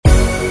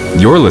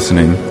You're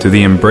listening to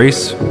the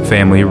Embrace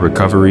Family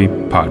Recovery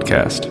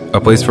Podcast,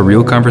 a place for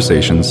real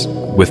conversations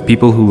with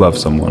people who love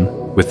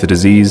someone with the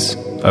disease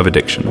of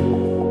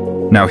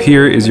addiction. Now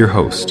here is your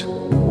host,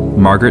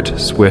 Margaret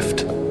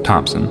Swift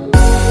Thompson.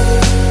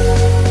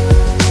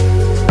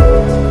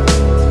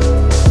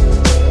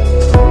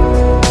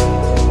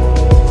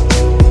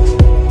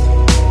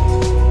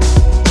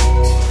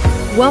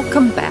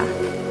 Welcome back.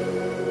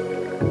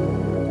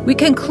 We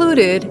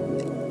concluded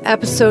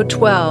episode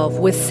 12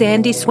 with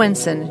Sandy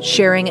Swenson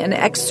sharing an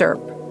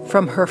excerpt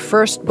from her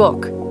first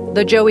book,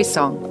 The Joey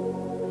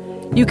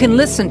Song. You can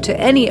listen to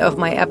any of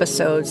my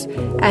episodes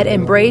at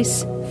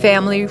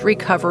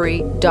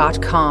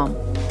embracefamilyrecovery.com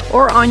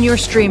or on your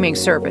streaming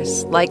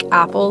service like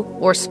Apple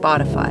or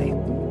Spotify.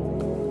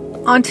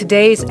 On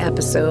today's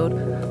episode,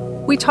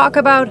 we talk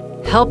about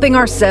helping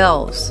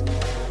ourselves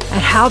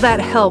and how that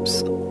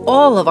helps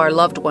all of our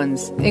loved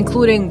ones,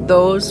 including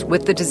those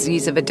with the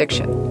disease of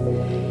addiction.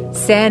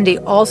 Sandy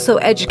also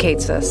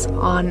educates us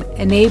on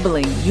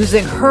enabling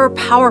using her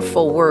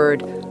powerful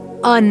word,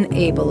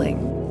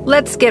 unabling.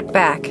 Let's get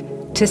back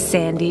to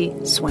Sandy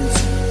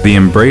Swenson. The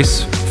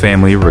Embrace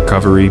Family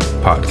Recovery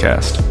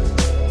Podcast.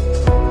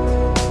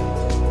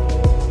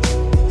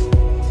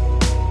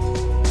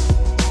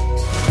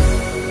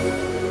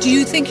 Do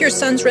you think your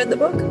son's read the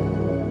book?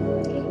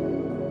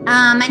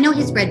 I know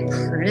he's read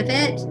part of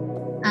it.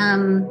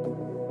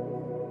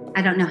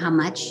 I don't know how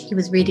much. He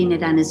was reading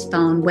it on his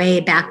phone way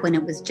back when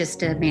it was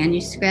just a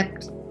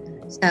manuscript.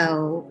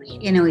 So,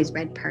 he's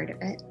read part of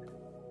it.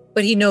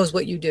 But he knows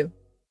what you do.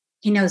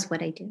 He knows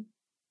what I do.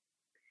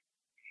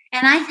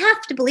 And I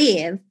have to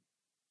believe,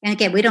 and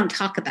again, we don't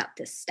talk about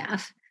this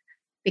stuff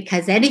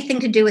because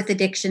anything to do with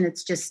addiction,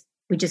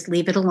 we just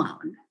leave it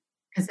alone.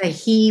 Because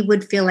he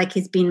would feel like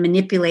he's being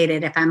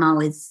manipulated if I'm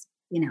always,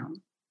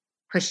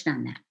 pushed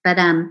on that. But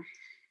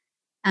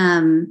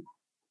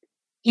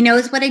he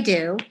knows what I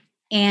do.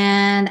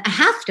 And I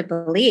have to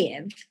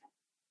believe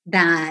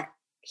that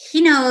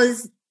he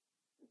knows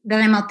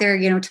that I'm out there,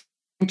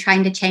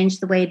 trying to change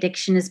the way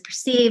addiction is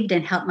perceived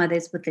and help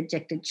mothers with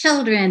addicted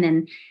children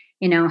and,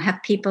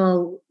 have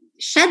people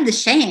shed the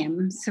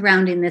shame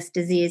surrounding this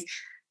disease.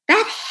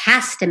 That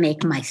has to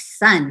make my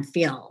son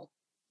feel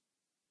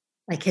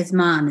like his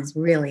mom is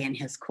really in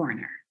his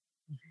corner.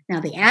 Now,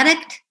 the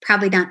addict,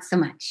 probably not so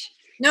much.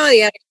 No,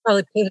 the addict's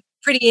probably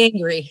pretty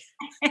angry.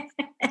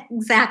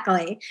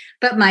 Exactly.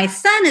 But my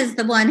son is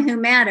the one who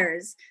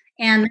matters.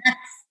 And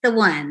that's the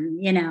one,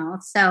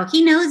 so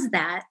he knows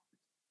that.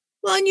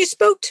 Well, and you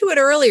spoke to it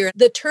earlier,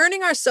 the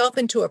turning ourselves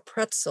into a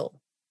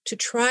pretzel to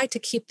try to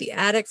keep the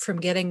addict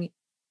from getting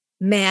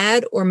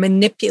mad or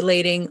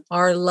manipulating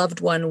our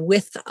loved one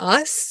with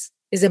us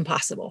is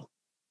impossible.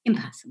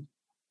 Impossible.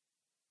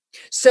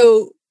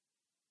 So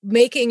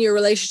making your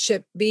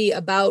relationship be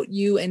about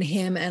you and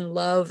him and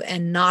love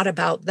and not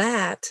about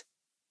that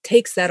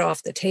takes that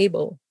off the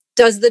table.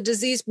 Does the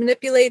disease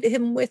manipulate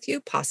him with you?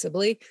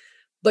 Possibly.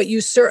 But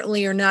you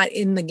certainly are not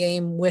in the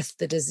game with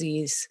the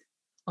disease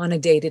on a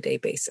day-to-day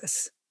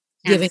basis,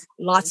 giving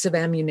lots of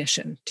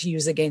ammunition to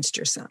use against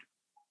your son.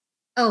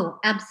 Oh,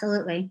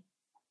 absolutely.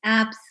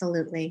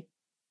 Absolutely.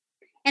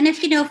 And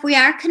if we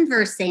are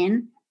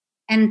conversing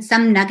and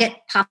some nugget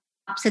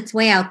pops its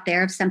way out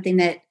there of something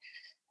that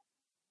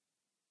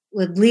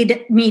would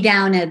lead me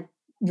down a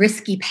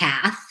risky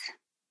path,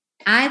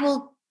 I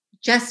will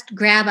just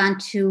grab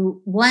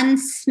onto one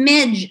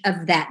smidge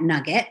of that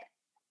nugget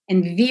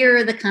and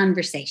veer the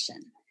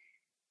conversation.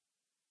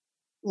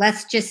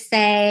 Let's just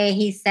say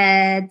he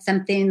said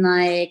something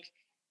like,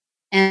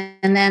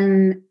 and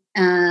then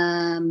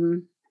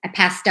I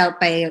passed out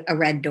by a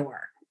red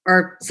door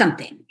or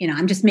something.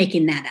 I'm just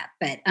making that up.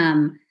 But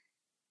I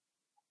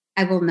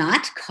will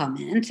not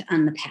comment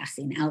on the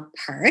passing out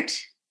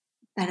part.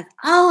 But,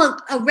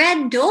 a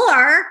red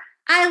door?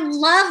 I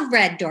love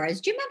red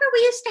doors. Do you remember we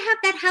used to have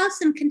that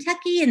house in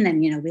Kentucky? And then,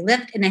 we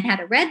lived and it had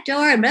a red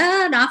door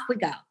and off we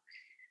go.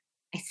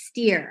 I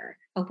steer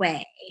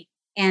away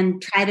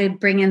and try to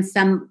bring in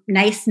some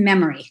nice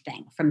memory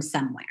thing from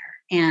somewhere.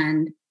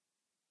 And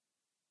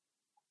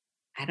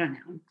I don't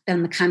know.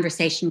 Then the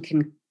conversation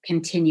can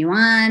continue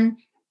on.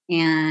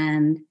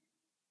 And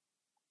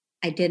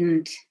I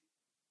didn't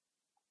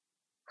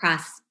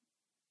cross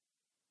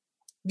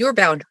your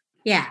boundary.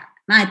 Yeah.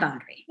 My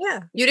boundary.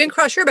 Yeah. You didn't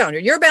cross your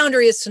boundary. Your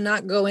boundary is to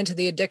not go into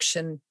the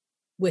addiction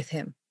with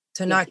him,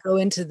 to not go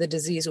into the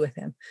disease with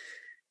him.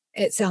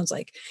 It sounds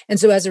like. And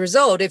so as a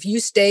result, if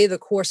you stay the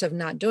course of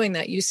not doing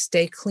that, you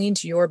stay clean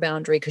to your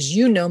boundary because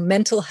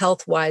mental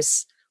health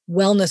wise,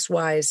 wellness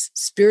wise,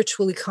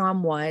 spiritually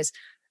calm wise,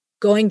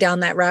 going down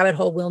that rabbit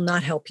hole will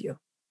not help you.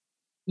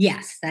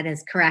 Yes, that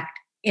is correct.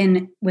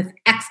 And with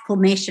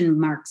exclamation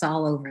marks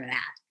all over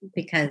that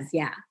because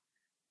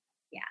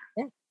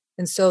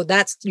And so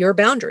that's your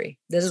boundary.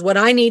 This is what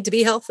I need to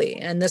be healthy.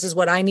 And this is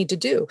what I need to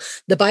do.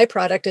 The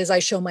byproduct is I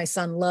show my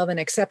son love and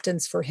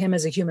acceptance for him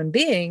as a human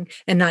being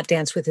and not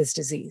dance with his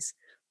disease.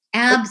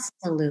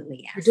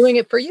 Absolutely. Yes. You're doing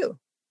it for you.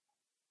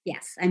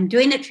 Yes, I'm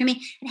doing it for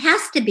me. It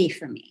has to be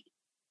for me.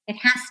 It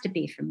has to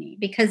be for me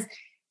because,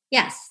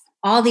 yes,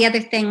 all the other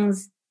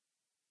things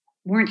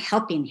weren't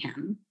helping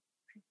him.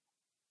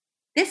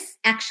 This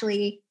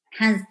actually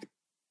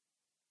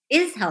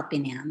is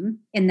helping him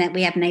in that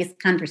we have nice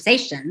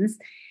conversations,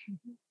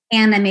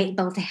 and I'm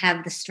able to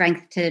have the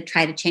strength to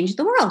try to change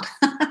the world.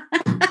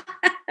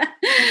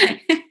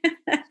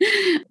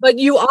 But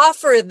you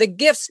offer the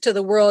gifts to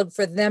the world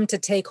for them to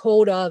take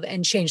hold of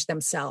and change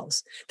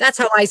themselves. That's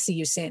how I see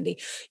you, Sandy.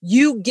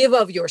 You give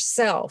of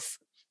yourself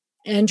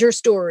and your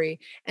story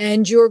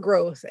and your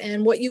growth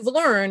and what you've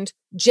learned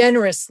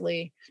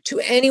generously to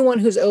anyone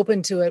who's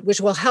open to it,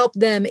 which will help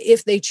them,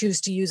 if they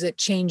choose to use it,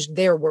 change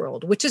their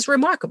world, which is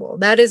remarkable.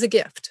 That is a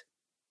gift.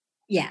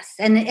 Yes.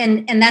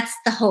 And that's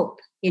the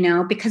hope,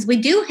 because we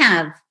do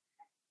have,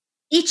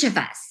 each of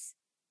us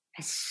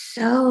has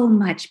so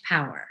much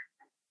power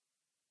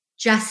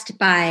just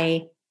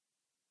by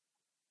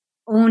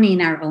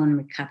owning our own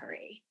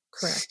recovery.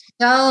 Correct.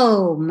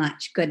 So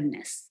much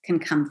goodness can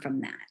come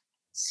from that.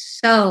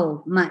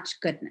 So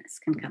much goodness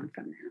can come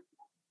from that.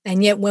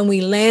 And yet when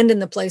we land in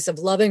the place of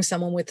loving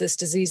someone with this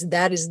disease,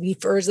 that is the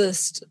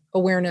furthest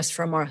awareness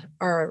from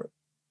our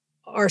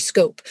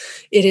scope.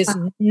 It is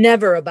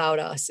never about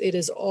us. It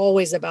is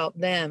always about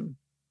them.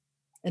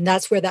 And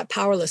that's where that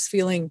powerless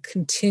feeling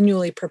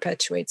continually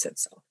perpetuates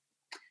itself.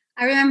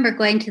 I remember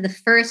going to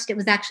it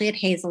was actually at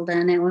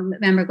Hazelden. I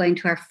remember going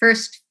to our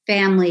first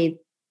family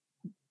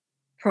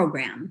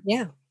program.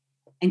 Yeah.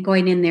 And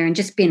going in there and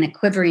just being a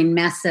quivering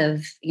mess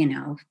of,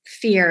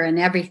 fear and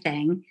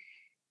everything.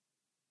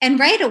 And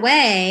right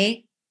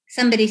away,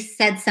 somebody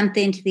said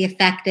something to the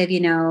effect of,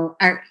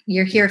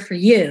 you're here for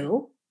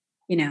you.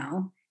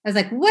 I was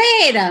like,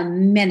 wait a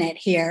minute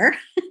here.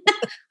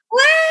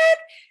 What?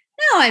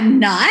 No, I'm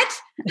not.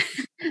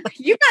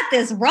 You got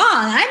this wrong.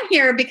 I'm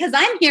here because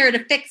I'm here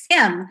to fix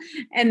him.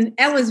 And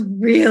that was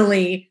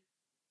really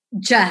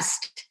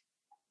just,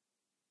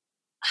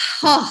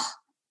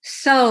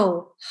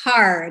 so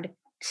hard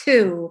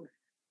to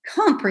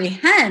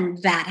comprehend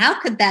that. How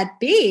could that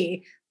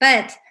be?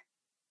 But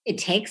it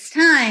takes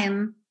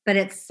time, but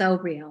it's so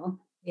real.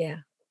 Yeah.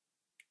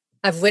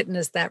 I've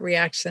witnessed that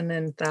reaction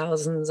in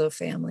thousands of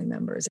family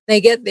members.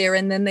 They get there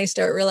and then they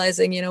start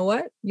realizing, you know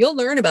what? You'll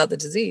learn about the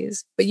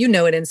disease, but you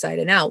know it inside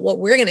and out. What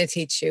we're going to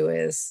teach you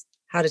is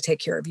how to take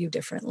care of you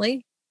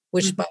differently,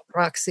 which by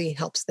proxy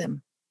helps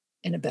them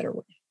in a better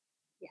way.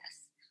 Yes.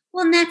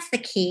 Well, and that's the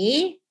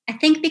key. I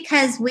think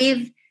because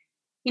we've,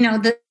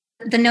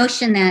 the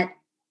notion that,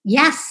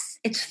 yes,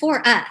 it's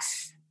for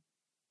us,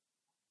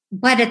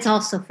 but it's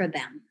also for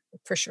them.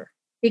 For sure.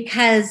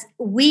 Because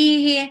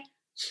we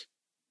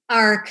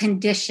are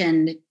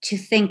conditioned to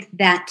think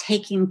that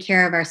taking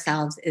care of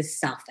ourselves is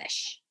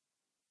selfish.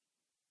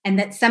 And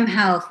that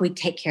somehow if we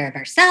take care of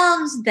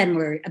ourselves, then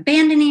we're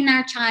abandoning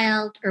our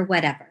child or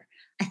whatever.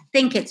 I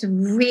think it's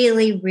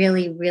really,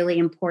 really, really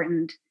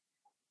important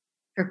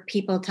for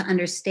people to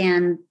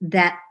understand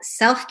that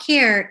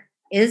self-care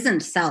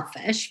isn't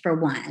selfish, for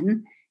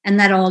one, and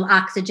that old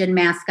oxygen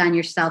mask on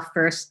yourself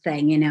first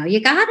thing, you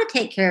got to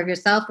take care of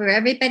yourself or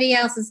everybody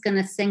else is going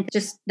to sink,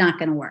 just not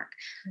going to work.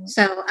 Mm-hmm.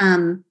 So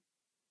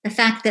the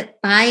fact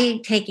that by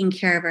taking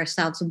care of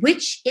ourselves,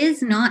 which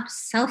is not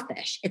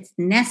selfish, it's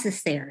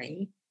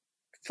necessary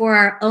for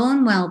our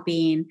own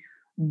well-being,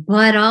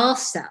 but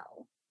also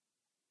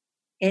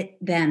it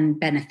then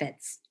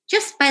benefits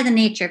just by the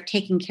nature of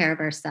taking care of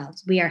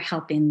ourselves. We are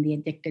helping the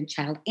addicted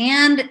child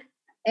and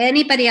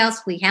anybody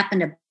else we happen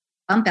to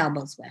bump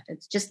elbows with.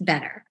 It's just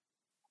better.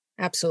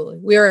 Absolutely.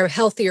 We are a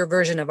healthier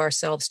version of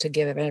ourselves to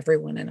give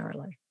everyone in our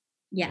life.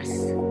 Yes,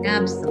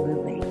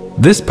 absolutely.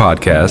 This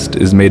podcast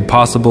is made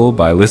possible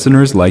by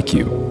listeners like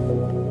you.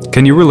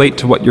 Can you relate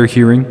to what you're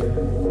hearing?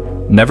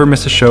 Never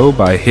miss a show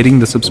by hitting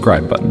the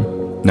subscribe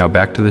button. Now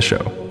back to the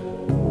show.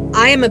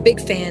 I am a big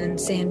fan,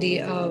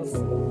 Sandy, of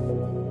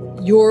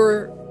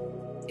your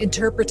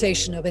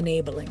interpretation of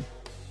enabling.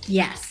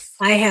 Yes.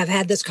 I have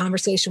had this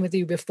conversation with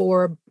you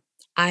before.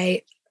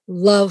 I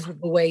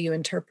love the way you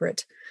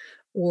interpret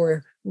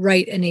or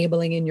write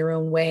enabling in your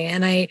own way.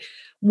 And I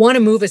want to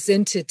move us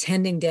into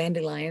Tending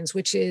Dandelions,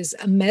 which is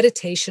a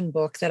meditation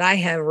book that I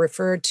have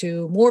referred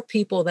to more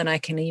people than I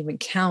can even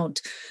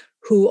count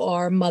who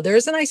are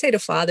mothers. And I say to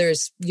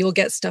fathers, you'll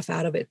get stuff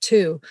out of it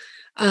too.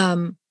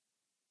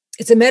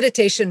 It's a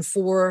meditation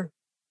for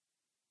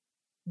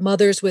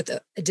mothers with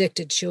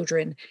addicted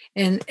children.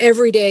 And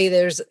every day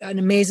there's an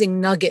amazing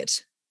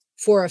nugget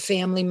for a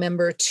family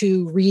member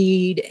to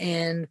read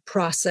and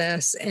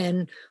process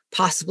and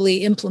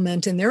possibly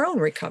implement in their own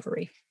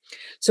recovery.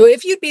 So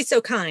if you'd be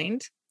so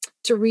kind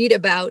to read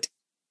about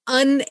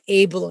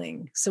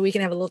unabling, so we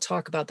can have a little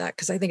talk about that,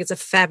 because I think it's a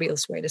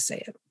fabulous way to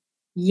say it.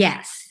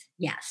 Yes.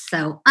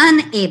 So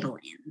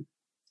unabling.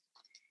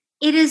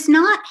 It is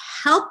not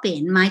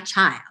helping my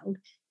child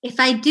if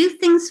I do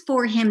things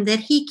for him that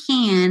he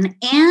can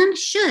and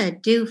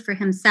should do for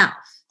himself.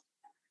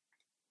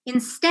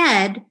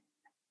 Instead,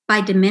 by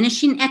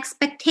diminishing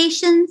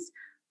expectations,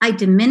 I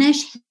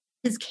diminish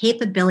his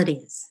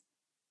capabilities.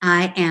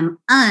 I am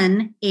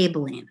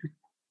unabling.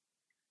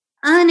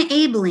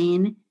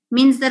 Unabling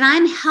means that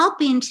I'm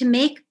helping to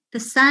make the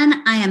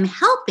son I am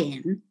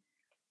helping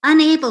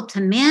unable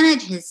to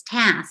manage his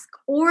task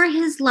or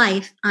his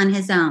life on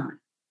his own.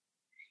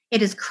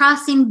 It is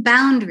crossing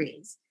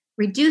boundaries,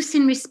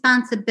 reducing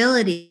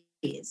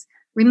responsibilities,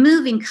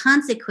 removing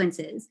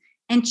consequences,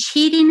 and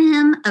cheating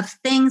him of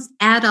things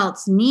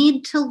adults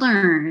need to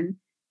learn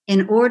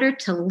in order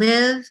to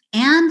live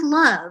and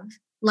love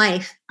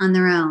life on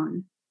their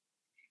own.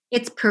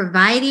 It's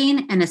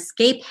providing an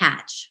escape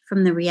hatch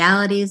from the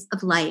realities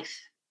of life.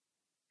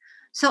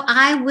 So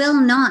I will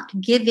not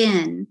give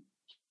in,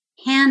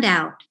 hand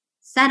out,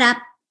 set up,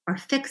 or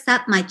fix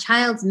up my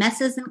child's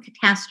messes and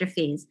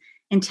catastrophes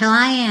until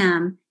I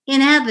am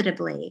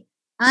inevitably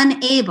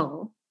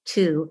unable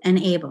to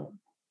enable,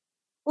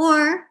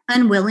 or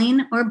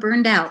unwilling or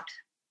burned out.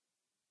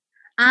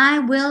 I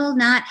will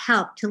not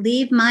help to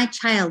leave my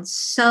child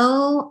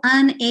so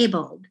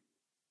unabled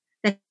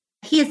that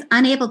he is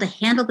unable to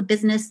handle the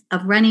business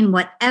of running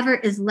whatever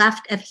is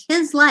left of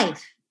his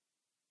life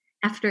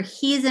after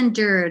he's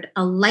endured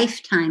a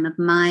lifetime of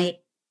my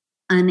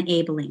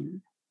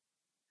unabling.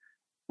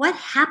 What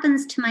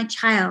happens to my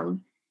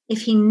child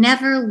if he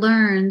never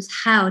learns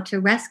how to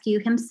rescue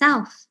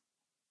himself?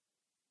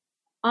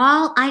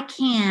 All I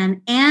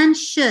can and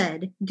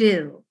should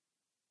do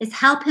is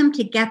help him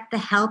to get the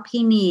help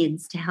he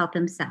needs to help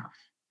himself.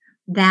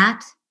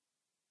 That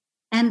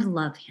and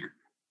love him.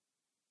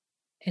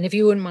 And if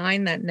you wouldn't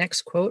mind that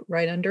next quote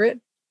right under it.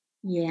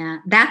 Yeah,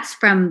 that's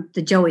from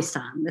the Joey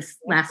song, this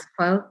last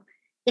quote.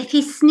 If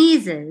he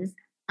sneezes,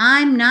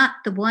 I'm not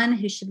the one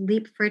who should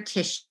leap for a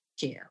tissue,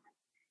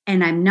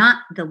 and I'm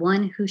not the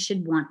one who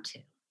should want to.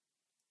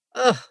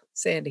 Oh,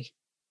 Sandy.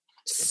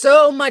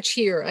 So much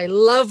here. I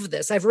love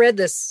this. I've read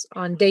this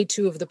on day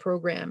 2 of the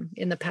program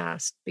in the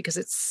past because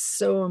it's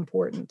so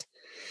important.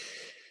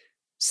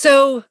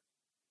 So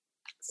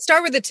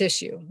start with the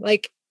tissue.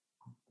 Like,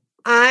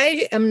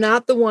 I am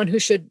not the one who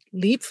should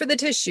leap for the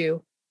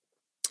tissue,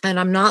 and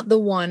I'm not the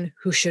one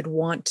who should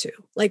want to.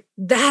 Like,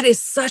 that is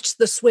such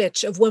the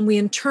switch of when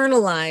we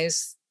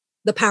internalize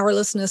the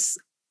powerlessness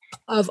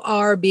of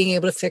our being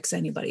able to fix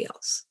anybody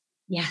else.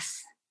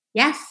 Yes.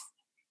 Yes.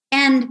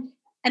 And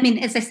I mean,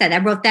 as I said, I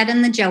wrote that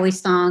in the Joey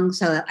song.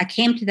 So I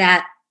came to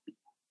that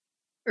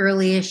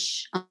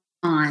early-ish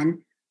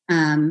on.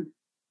 I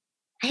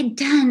had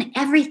done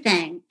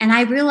everything. And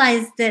I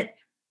realized that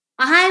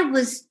I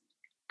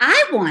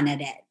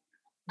wanted it.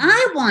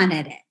 I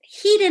wanted it.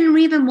 He didn't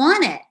even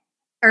want it.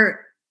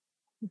 Or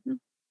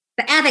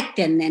the addict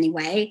didn't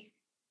anyway.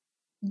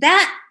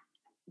 That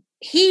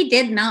he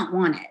did not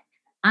want it.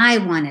 I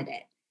wanted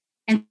it.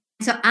 And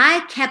so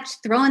I kept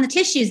throwing the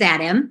tissues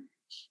at him,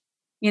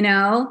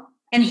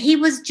 and he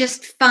was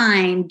just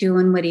fine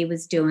doing what he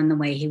was doing the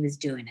way he was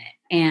doing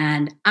it.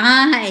 And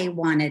I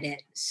wanted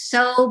it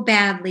so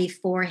badly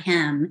for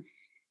him,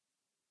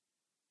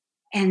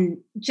 and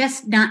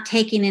just not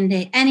taking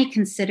into any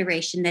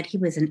consideration that he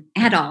was an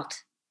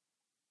adult,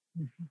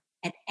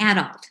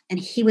 and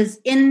he was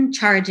in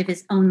charge of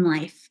his own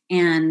life.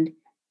 And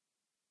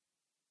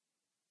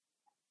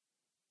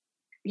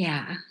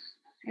yeah,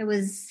 it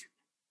was.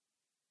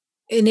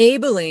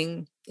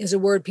 Enabling is a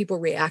word people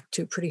react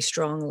to pretty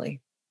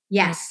strongly.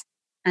 Yes.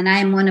 And I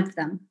am one of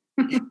them.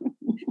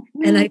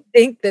 And I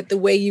think that the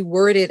way you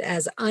word it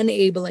as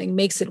unabling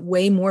makes it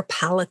way more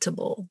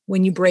palatable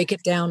when you break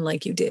it down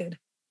like you did.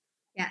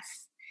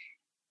 Yes.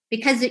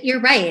 Because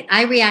you're right.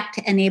 I react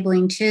to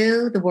enabling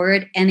too, the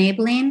word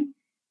enabling,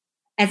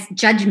 as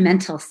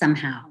judgmental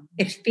somehow.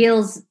 It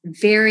feels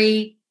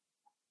very,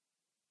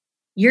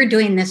 you're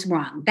doing this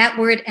wrong. That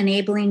word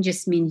enabling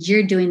just means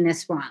you're doing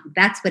this wrong.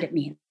 That's what it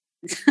means.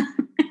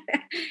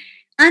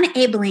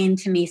 Unabling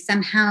to me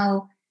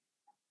somehow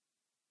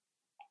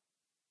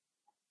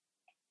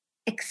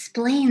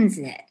explains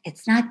it.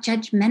 It's not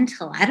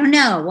judgmental. I don't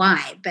know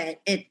why,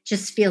 but it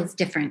just feels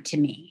different to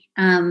me.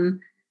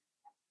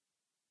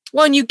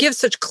 Well, and you give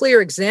such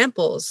clear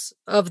examples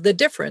of the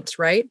difference,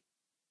 right?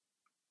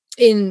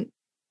 You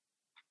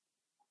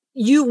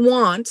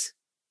want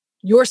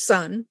your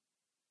son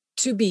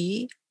to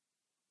be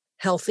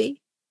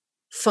healthy,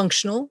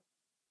 functional,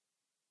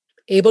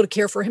 able to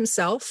care for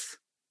himself,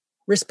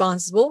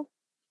 responsible.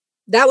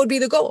 That would be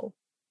the goal.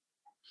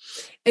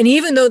 And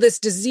even though this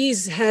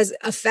disease has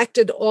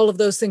affected all of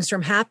those things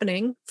from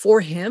happening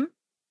for him,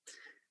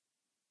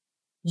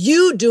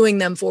 you doing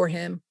them for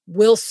him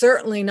will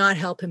certainly not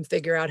help him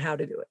figure out how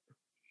to do it.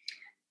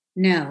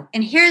 No.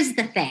 And here's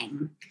the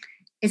thing,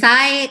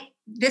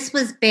 this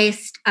was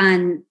based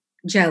on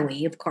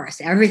Joey, of course,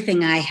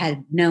 everything I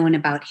had known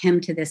about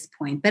him to this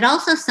point, but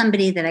also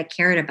somebody that I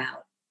cared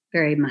about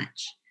very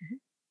much.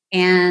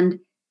 And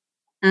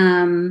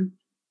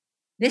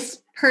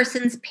this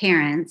person's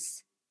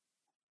parents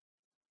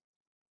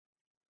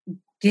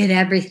did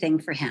everything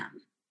for him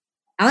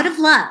out of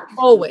love.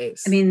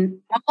 Always. I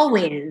mean,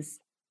 always.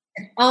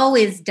 It's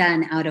always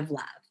done out of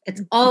love.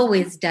 It's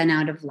always done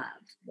out of love.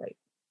 Right.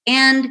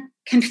 And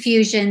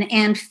confusion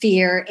and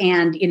fear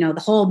and,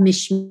 the whole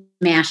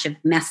mishmash of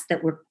mess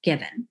that we're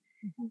given.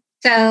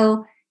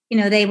 So,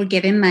 they would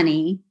give him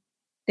money.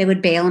 They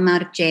would bail him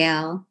out of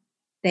jail.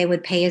 They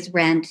would pay his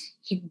rent.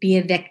 He'd be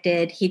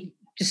evicted. He'd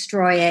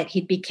destroy it.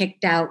 He'd be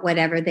kicked out,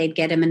 whatever. They'd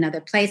get him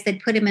another place.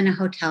 They'd put him in a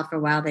hotel for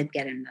a while. They'd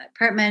get him an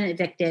apartment,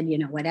 addicted,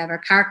 whatever,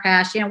 car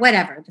crash,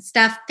 whatever. The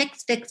stuff,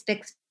 fix.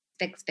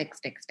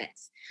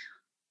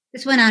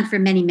 This went on for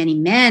many, many,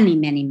 many,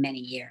 many, many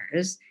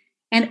years.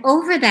 And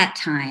over that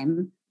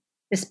time,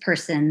 this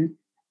person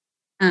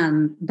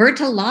burnt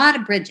a lot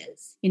of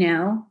bridges,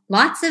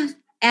 lots of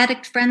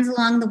addict friends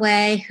along the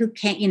way who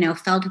can't,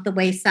 fell to the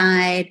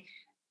wayside,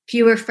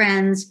 fewer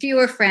friends, because,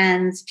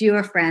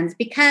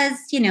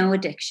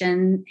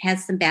 addiction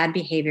has some bad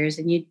behaviors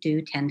and you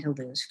do tend to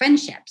lose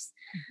friendships.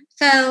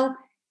 So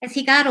as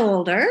he got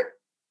older,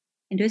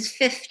 into his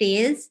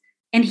 50s,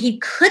 and he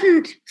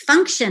couldn't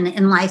function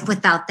in life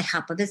without the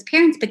help of his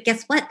parents. But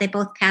guess what? They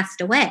both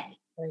passed away.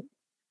 Right.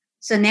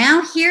 So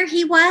now here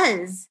he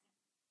was,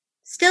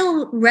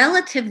 still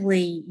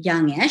relatively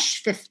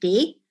youngish,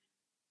 50,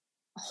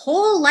 a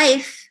whole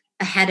life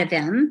ahead of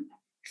him,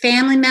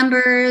 family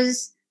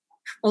members,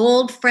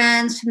 old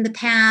friends from the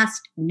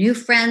past, new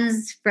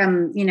friends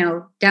from,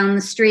 down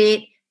the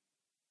street.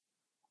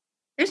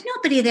 There's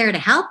nobody there to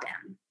help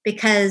him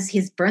because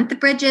he's burnt the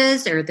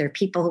bridges, or there are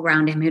people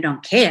around him who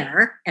don't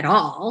care at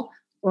all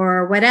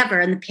or whatever.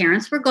 And the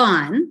parents were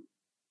gone.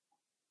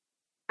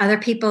 Other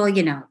people,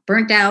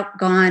 burnt out,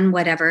 gone,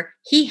 whatever.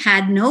 He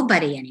had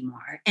nobody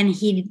anymore. And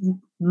he,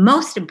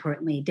 most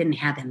importantly, didn't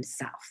have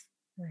himself.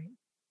 Right.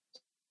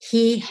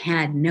 He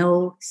had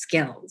no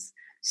skills.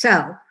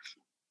 So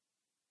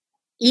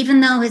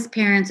even though his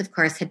parents, of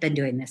course, had been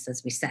doing this,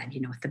 as we said,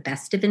 with the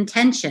best of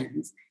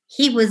intentions,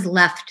 he was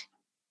left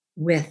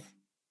with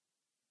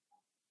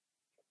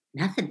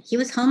nothing. He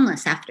was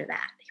homeless after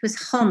that. He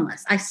was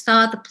homeless. I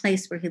saw the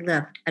place where he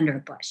lived under a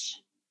bush.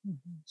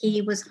 Mm-hmm.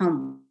 He was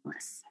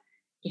homeless.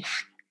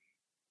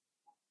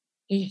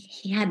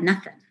 He had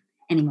nothing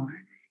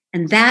anymore.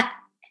 And that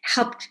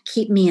helped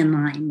keep me in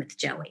line with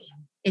Joey.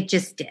 It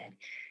just did.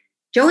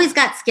 Joey's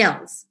got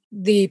skills.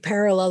 The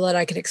parallel that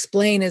I could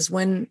explain is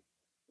when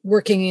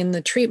working in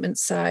the treatment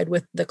side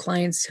with the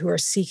clients who are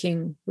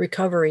seeking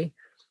recovery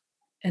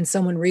and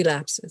someone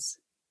relapses.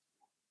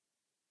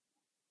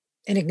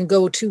 And it can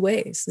go two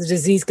ways. The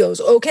disease goes,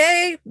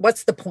 okay,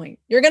 what's the point?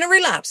 You're going to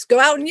relapse. Go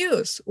out and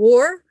use.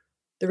 Or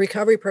the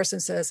recovery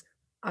person says,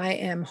 I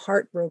am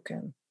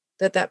heartbroken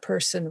that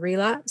person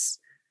relapsed,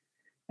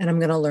 and I'm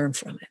going to learn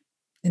from it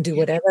and do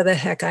whatever the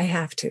heck I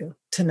have to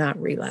not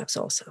relapse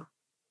also.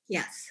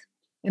 Yes.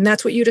 And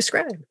that's what you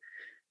described.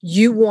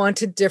 You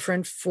wanted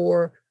different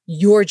for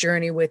your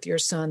journey with your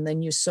son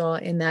than you saw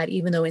in that,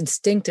 even though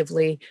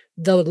instinctively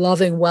the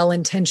loving,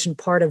 well-intentioned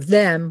part of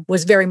them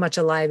was very much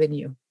alive in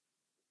you.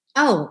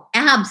 Oh,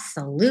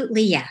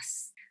 absolutely,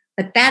 yes.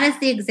 But that is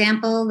the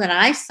example that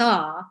I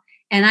saw,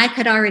 and I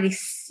could already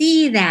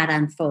see that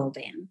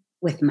unfolding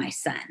with my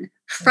son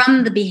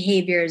from the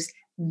behaviors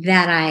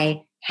that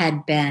I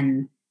had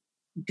been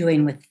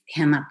doing with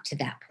him up to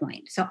that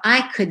point. So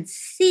I could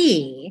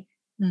see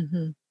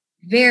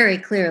very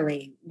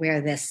clearly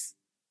where this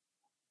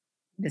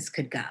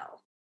could go.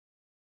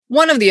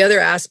 One of the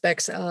other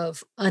aspects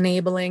of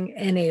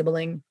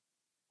enabling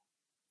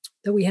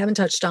that we haven't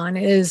touched on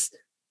is,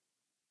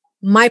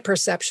 my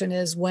perception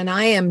is, when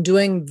I am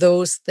doing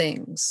those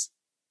things,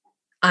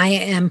 I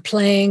am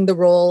playing the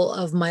role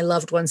of my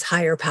loved one's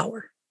higher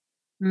power.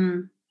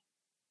 I'm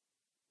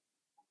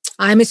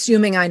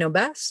assuming I know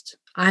best.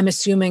 I'm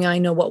assuming I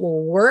know what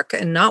will work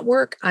and not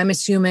work. I'm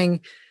assuming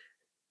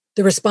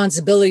the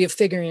responsibility of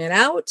figuring it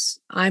out.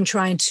 I'm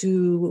trying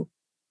to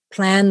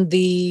plan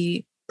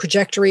the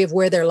trajectory of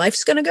where their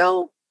life's going to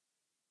go,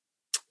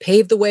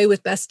 pave the way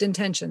with best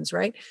intentions,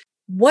 right?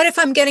 What if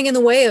I'm getting in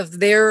the way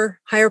of their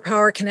higher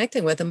power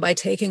connecting with them by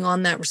taking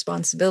on that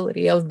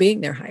responsibility of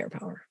being their higher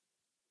power?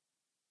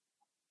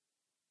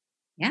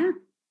 Yeah,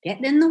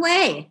 getting in the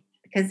way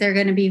because they're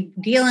going to be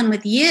dealing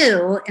with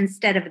you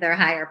instead of their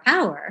higher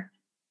power.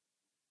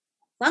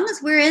 As long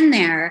as we're in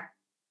there,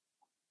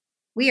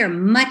 we are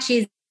much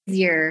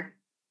easier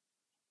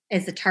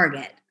as a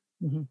target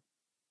and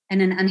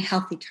an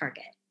unhealthy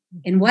target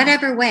in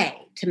whatever way,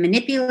 to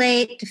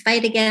manipulate, to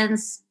fight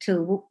against,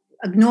 to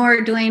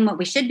ignore doing what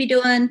we should be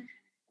doing.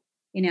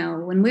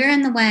 When we're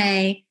in the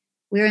way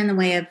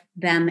of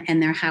them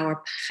and their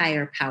higher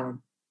power,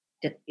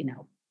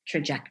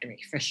 trajectory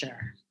for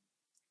sure.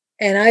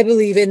 And I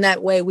believe in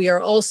that way, we are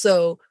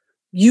also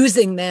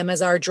using them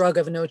as our drug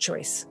of no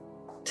choice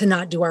to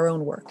not do our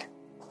own work.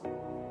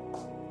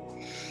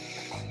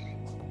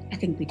 I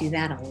think we do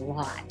that a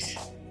lot.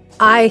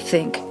 I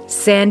think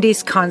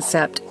Sandy's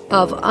concept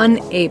of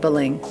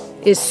enabling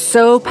is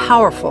so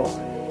powerful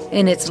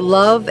in its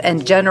love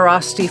and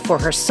generosity for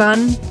her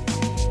son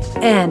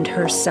and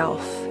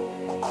herself.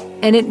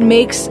 And it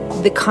makes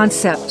the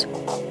concept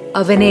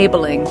of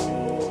enabling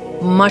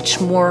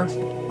much more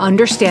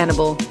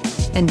understandable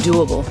and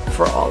doable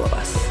for all of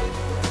us.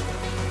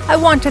 I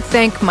want to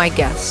thank my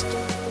guests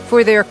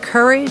for their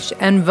courage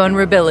and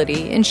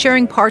vulnerability in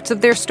sharing parts of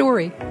their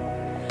story.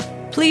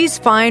 Please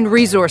find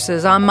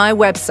resources on my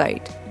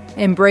website,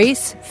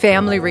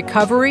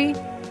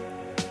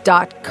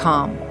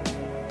 embracefamilyrecovery.com.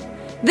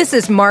 This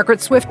is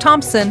Margaret Swift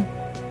Thompson,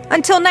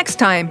 Until next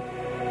time,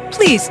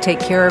 please take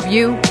care of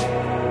you